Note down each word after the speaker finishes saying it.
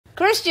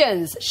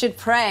Christians should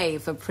pray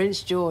for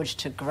Prince George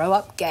to grow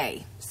up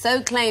gay.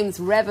 So claims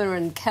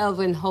Rev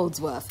Kelvin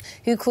Holdsworth,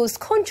 who caused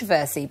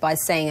controversy by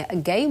saying a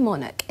gay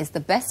monarch is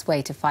the best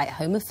way to fight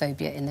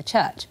homophobia in the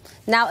church.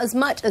 Now, as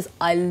much as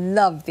I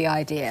love the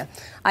idea,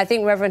 I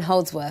think Rev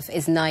Holdsworth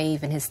is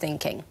naive in his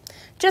thinking.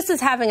 Just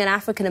as having an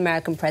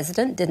African-American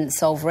president didn't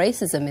solve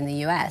racism in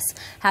the US,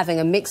 having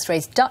a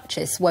mixed-race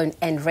duchess won't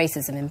end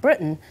racism in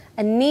Britain,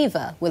 and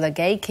neither will a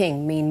gay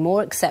king mean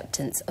more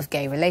acceptance of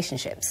gay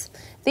relationships.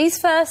 These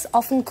first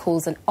often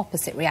cause an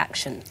opposite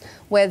reaction,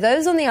 where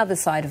those on the other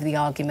side of the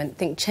argument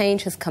think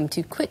change has come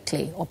too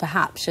quickly or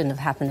perhaps shouldn't have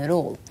happened at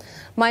all.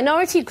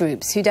 Minority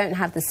groups who don't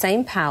have the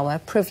same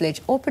power,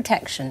 privilege or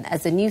protection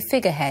as the new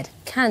figurehead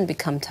can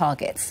become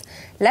targets.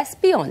 Let's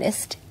be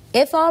honest.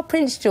 If our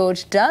Prince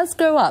George does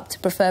grow up to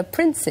prefer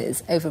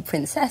princes over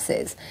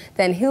princesses,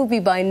 then he'll be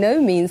by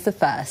no means the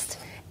first.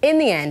 In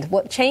the end,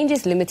 what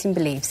changes limiting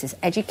beliefs is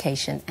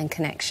education and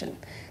connection.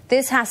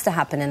 This has to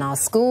happen in our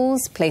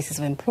schools, places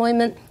of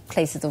employment,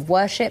 places of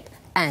worship,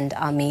 and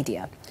our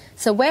media.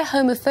 So where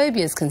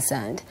homophobia is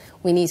concerned,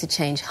 we need to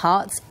change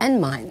hearts and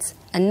minds,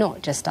 and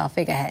not just our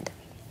figurehead.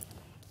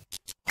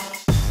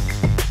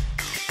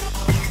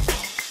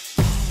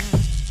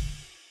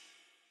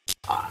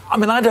 I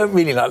mean, I don't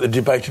really like the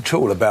debate at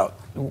all about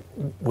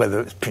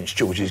whether Prince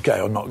George is gay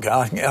or not gay.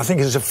 I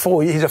think he's a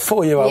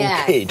four-year-old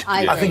kid.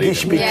 I think he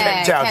should be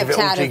kept out of it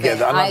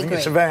altogether. And I think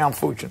it's very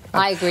unfortunate.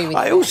 I agree with you.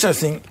 I also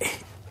think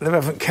the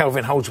Rev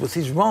Kelvin Holdsworth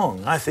is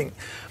wrong. I think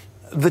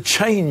the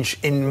change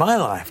in my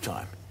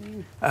lifetime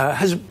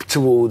has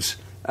towards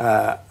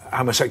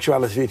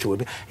homosexuality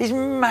is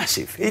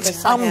massive.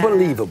 It's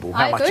unbelievable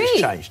how much it's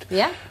changed.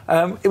 Yeah.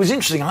 It was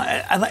interesting,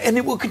 and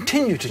it will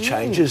continue to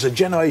change as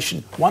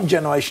one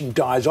generation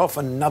dies off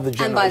and another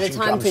generation and by the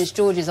time Prince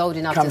George is old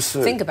enough to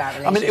think about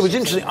relationships. I mean, it was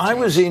interesting. I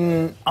was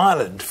in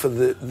Ireland for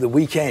the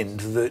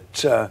weekend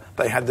that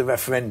they had the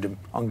referendum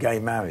on gay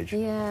marriage.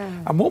 Yeah.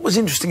 And what was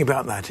interesting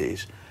about that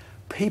is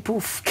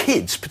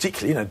kids,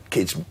 particularly,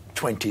 kids,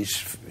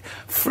 20s,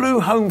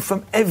 flew home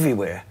from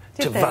everywhere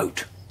to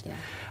vote.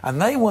 And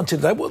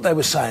what they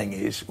were saying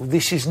is,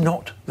 this is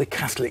not the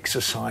Catholic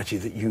society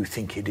that you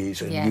think it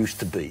is and used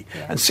to be.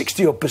 Yes. And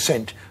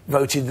 60-odd%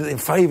 voted in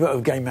favour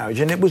of gay marriage.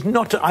 And it was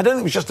not, I don't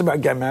think it was just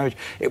about gay marriage,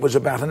 it was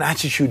about an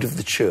attitude of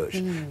the church.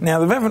 Now,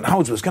 the Rev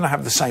Holdsworth is going to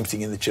have the same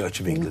thing in the Church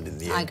of England in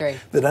the end. I agree.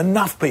 That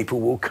enough people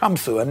will come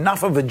through,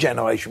 enough of a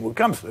generation will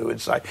come through and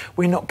say,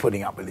 we're not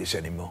putting up with this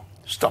anymore.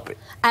 Stop it.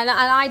 And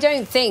I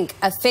don't think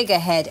a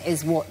figurehead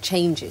is what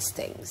changes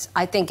things.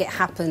 I think it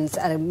happens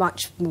at a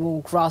much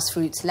more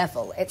grassroots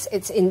level.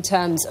 It's in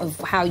terms of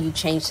how you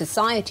change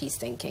society's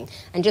thinking.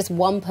 And just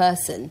one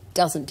person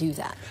doesn't do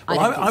that. Well,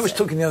 I was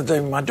talking the other day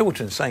with my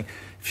daughter and saying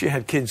if she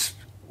had kids...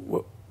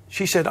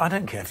 She said, I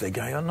don't care if they're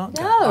gay or not.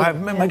 No,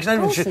 makes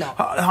no difference.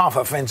 Half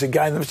her friends are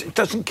gay and it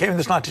doesn't care in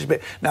the slightest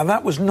bit. Now,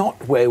 that was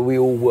not where we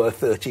all were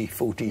 30,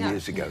 40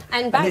 years ago.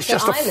 And it's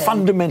just a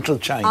fundamental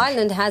change.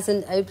 Ireland has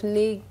an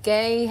openly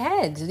gay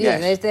head.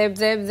 Yes.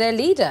 Their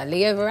leader,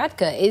 Leo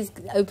Varadkar, is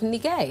openly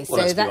gay.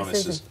 Well, let's be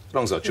honest, as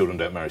long as our children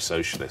don't marry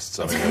socialists,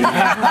 I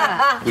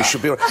mean, we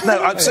should be all right.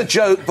 No, it's a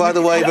joke, by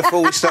the way,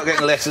 before we start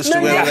getting letters to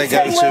where they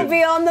go to. We'll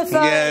be on the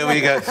phone. Yeah, we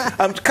go.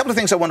 A couple of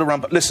things I want to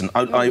run... Listen,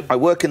 I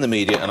work in the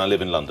media and I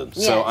live in London.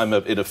 So I'm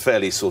in a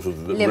fairly sort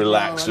of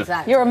relaxed...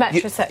 Exactly. You're a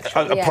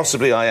metrosexual.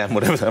 Possibly I am,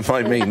 whatever that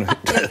might mean.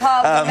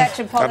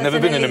 I've never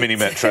been in a mini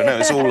metro. No,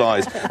 it's all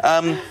lies.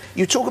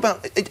 You talk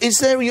about...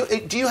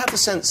 do you have the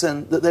sense,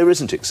 then, that there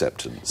isn't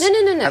acceptance?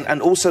 No.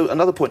 And also,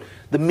 another point,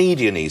 the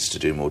media needs to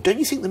do more. Don't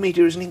you think the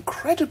media is an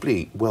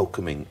incredibly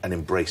welcoming and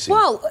embracing...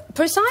 Well,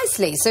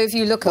 precisely. So if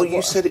you look at... Well,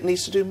 you said it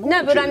needs to do more.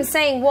 No, but I'm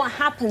saying what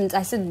happens...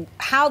 I said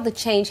how the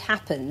change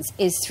happens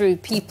is through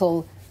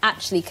people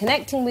actually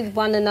connecting with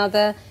one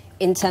another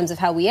in terms of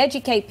how we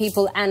educate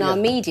people and our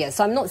media.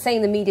 So I'm not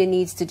saying the media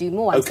needs to do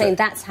more. I'm saying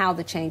that's how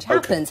the change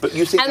happens. But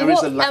you think there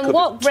is a lack of And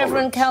what tolerance.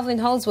 Rev Kelvin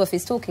Holdsworth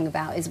is talking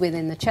about is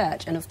within the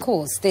church. And, of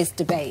course, this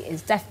debate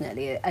is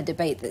definitely a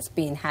debate that's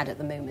being had at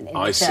the moment in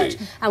the church.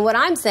 And what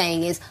I'm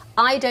saying is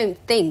I don't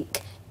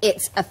think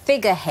it's a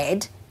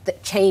figurehead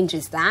that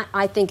changes that.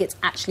 I think it's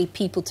actually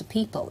people to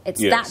people.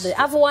 It's that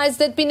otherwise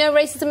there'd be no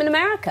racism in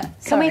America.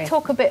 Can we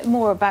talk a bit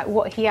more about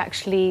what he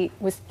actually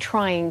was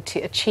trying to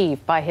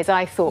achieve by his,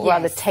 I thought,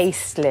 rather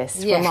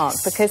tasteless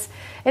remarks? Because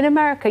in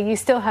America you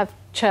still have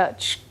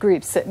church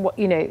groups that,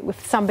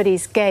 if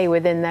somebody's gay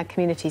within their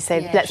community,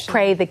 say, let's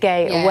pray the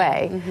gay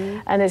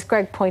away. And as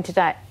Greg pointed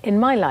out, in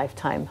my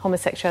lifetime,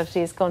 homosexuality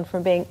has gone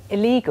from being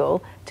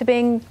illegal to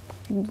being...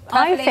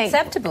 I think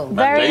acceptable.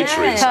 Very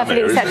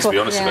perfectly acceptable. Let's be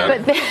honest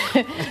about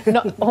it.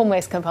 Not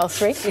almost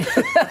compulsory.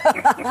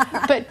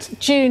 But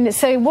June,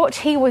 so what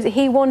he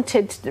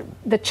wanted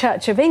the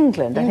Church of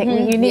England. I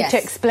think you need to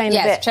explain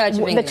a bit.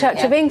 The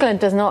Church of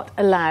England does not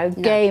allow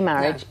gay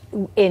marriage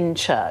in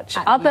church.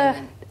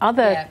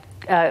 Other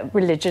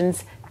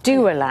religions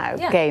do allow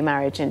gay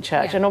marriage in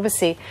church, and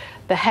obviously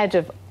the head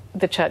of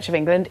the Church of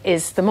England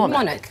is the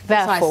monarch.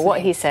 Therefore,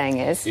 what he's saying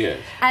is,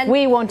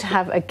 we want to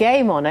have a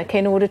gay monarch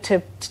in order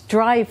to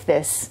drive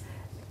this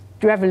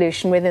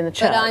revolution within the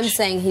church. But I'm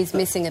saying he's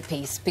missing a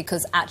piece,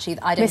 because actually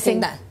I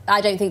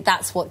don't think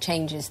that's what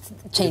changes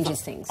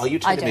things. Are you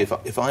telling me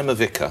if I'm a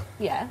vicar,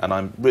 and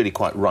I'm really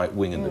quite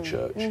right-wing in the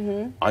church,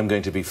 I'm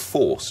going to be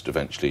forced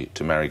eventually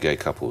to marry gay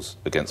couples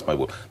against my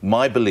will?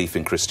 My belief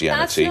in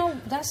Christianity...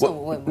 That's not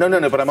what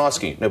No, but I'm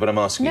asking you. No, but I'm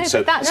asking you.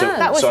 But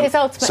that was his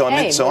ultimate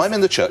aim. So I'm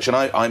in the church, and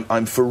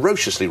I'm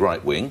ferociously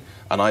right-wing,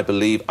 and I hate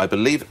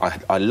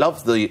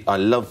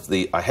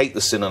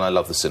the sin and I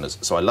love the sinners.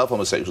 So I love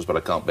homosexuals, but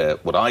I can't bear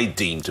what I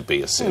deem to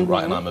be a sin,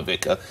 right? And I'm a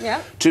vicar.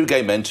 Yeah. 2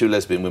 gay men, 2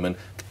 lesbian women.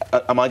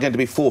 Am I going to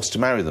be forced to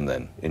marry them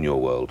then, in your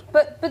world?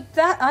 But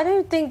I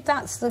don't think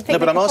that's the thing. No,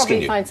 but I'm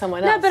asking you. Find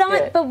someone else.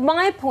 But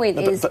my point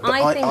is,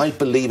 I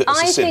believe it's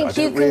a sin. I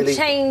think you can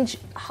change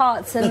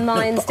hearts and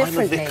minds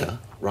differently. I'm a vicar,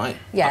 right?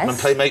 Yes. I'm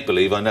play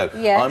make-believe, I know.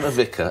 Yes. I'm a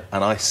vicar,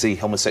 and I see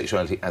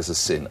homosexuality as a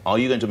sin. Are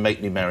you going to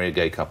make me marry a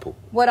gay couple?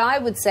 What I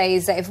would say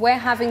is that if we're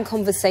having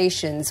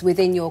conversations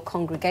within your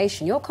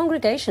congregation are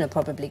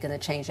probably going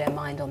to change their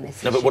mind on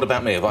this issue. But what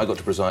about me? Have I got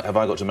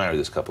to marry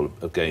this couple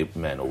of gay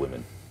men or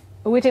women?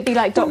 Would it be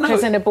like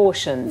doctors and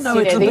abortions? No,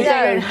 it would be...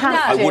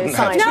 I wouldn't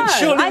have to. No,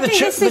 surely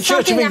the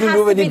Church of England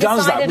already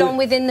does that.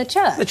 Within the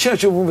church. The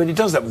Church already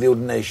does that with the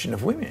ordination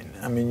of women.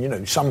 I mean, you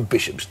know, some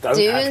bishops don't have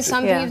to. And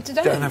some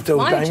people don't have to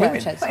ordain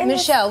women.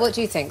 Michelle, what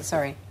do you think?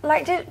 Sorry.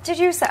 Like, did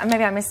you say...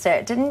 Maybe I missed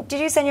it. Did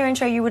you say in your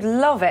intro you would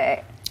love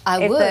it?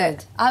 I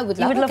would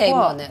love a gay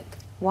monarch.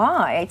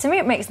 Why? To me,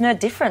 it makes no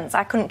difference.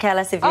 I couldn't care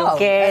less if you're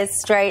gay,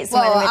 straight,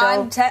 somewhere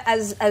in the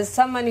middle. As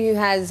someone who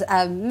has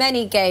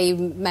many gay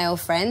male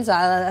friends,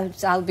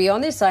 I'll be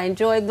honest, I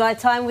enjoy my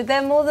time with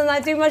them more than I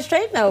do my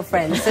straight male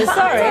friends. So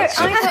sorry. Well,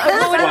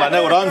 I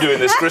know what I'm doing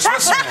this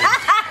Christmas.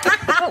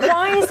 But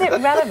why is it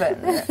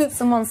relevant,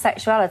 someone's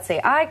sexuality?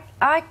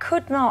 I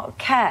could not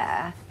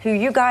care who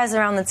you guys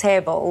around the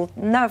table,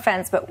 no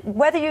offence, but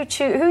whether you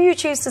who you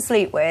choose to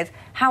sleep with,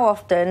 how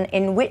often,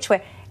 in which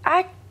way.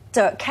 I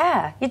don't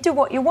care. You do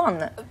what you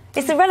want.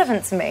 It's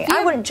irrelevant to me.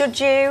 I wouldn't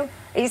judge you.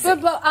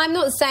 But I'm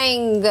not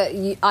saying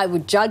that I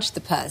would judge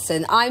the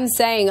person. I'm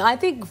saying I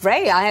think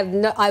great.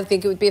 I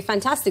think it would be a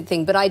fantastic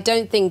thing, but I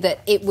don't think that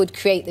it would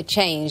create the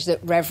change that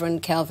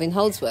Reverend Kelvin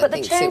Holdsworth thinks it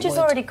would. But the change is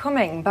already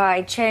coming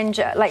by change.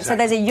 So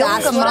there's a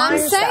younger mindset. I'm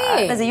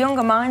saying. There's a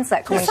younger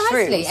mindset coming through.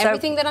 Precisely.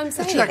 Everything that I'm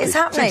saying. It's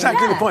happening. That's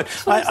exactly the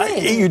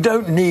point. You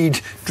don't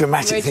need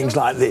dramatic things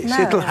like this. No.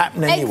 It'll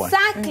happen anyway.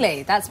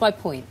 Exactly. That's my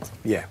point.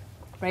 Yeah.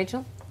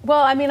 Rachel?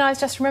 Well, I mean, I was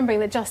just remembering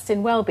that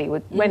Justin Welby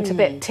went a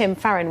bit Tim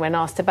Farron when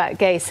asked about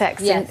gay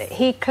sex, and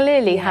he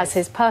clearly has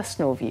his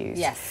personal views.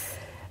 Yes.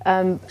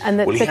 And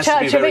he has to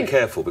be very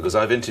careful, because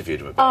I've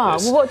interviewed him about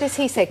this. Well, what does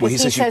he say?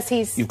 Because he says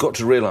he's... You've got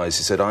to realise,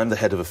 he said, I'm the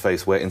head of a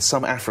faith where in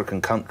some African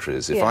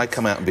countries, if I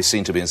come out and be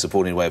seen to be in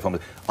supporting way of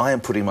homosexuality, I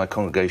am putting my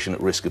congregation at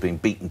risk of being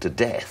beaten to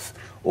death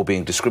or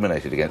being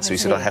discriminated against. So he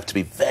said, I have to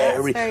be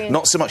very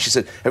not so much, he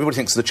said, everybody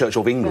thinks the Church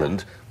of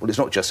England. Well, it's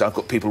not just, I've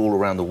got people all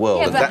around the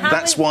world. And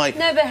that's why...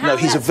 No,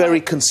 he's a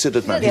very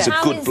considered man. He's a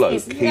good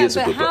bloke. He is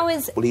a good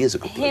bloke. Well, he is a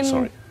good bloke,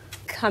 sorry.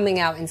 Coming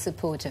out in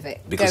support of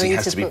it. Because he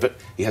has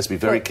to be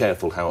very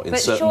careful how... But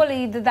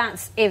surely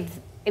that's if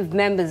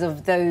members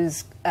of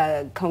those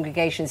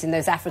congregations in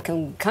those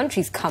African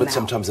countries come out.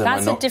 Sometimes they're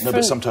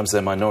but sometimes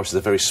they're minorities.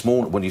 They're very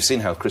small. When you've seen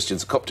how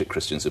Coptic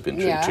Christians have been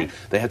treated,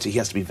 he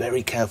has to be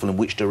very careful in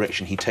which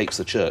direction he takes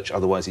the church.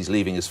 Otherwise, he's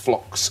leaving his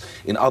flocks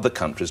in other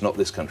countries, not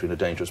this country, in a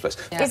dangerous place.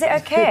 Yeah. Is it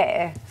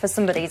OK for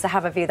somebody to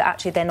have a view that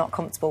actually they're not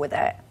comfortable with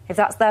it? If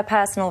that's their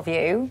personal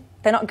view,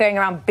 they're not going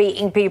around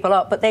beating people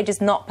up, but they're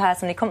just not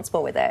personally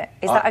comfortable with it.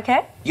 Is that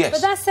OK? Yes.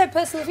 But that's their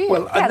personal view.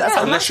 Well,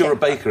 unless you're a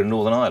baker in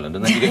Northern Ireland,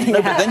 and then you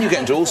get, but then you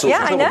get into all sorts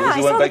of trouble because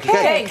you won't bake a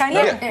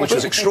cake. Which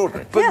is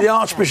extraordinary. But the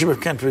Archbishop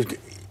of Canterbury,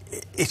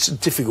 it's a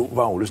difficult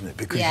role, isn't it?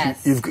 Because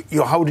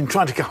you're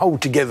trying to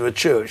hold together a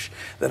church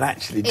that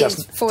actually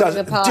doesn't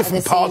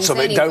different parts of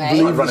it don't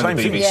believe the same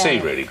thing.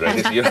 BBC, really,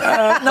 Greg. No,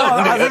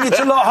 I think it's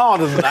a lot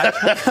harder than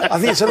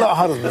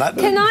that.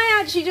 Can I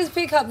actually just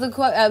pick up the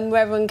quote,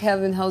 Reverend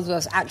Kelvin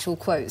Holdsworth's actual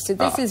quote? So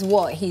this is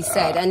what he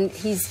said, and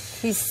he's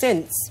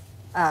since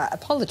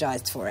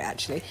apologised for it,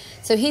 actually.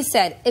 So he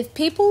said, if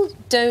people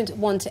don't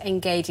want to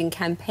engage in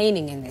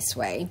campaigning in this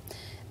way,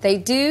 they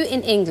do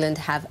in England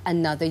have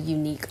another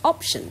unique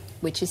option,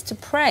 which is to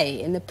pray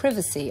in the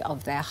privacy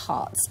of their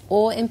hearts,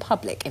 or in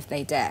public if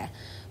they dare,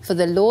 for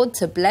the Lord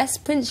to bless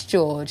Prince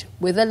George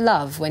with a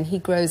love when he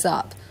grows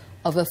up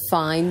of a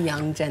fine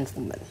young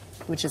gentleman,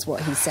 which is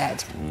what he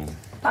said.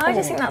 But I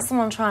just think that's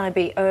someone trying to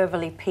be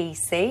overly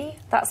PC.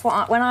 That's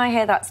what when I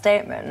hear that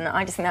statement,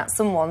 I just think that's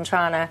someone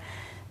trying to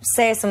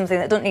say something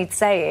that doesn't need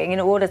saying in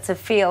order to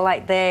feel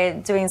like they're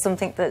doing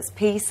something that's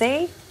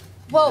PC.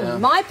 Well,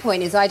 my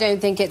point is I don't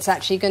think it's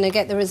actually going to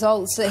get the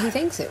results that he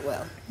thinks it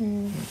will.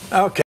 OK.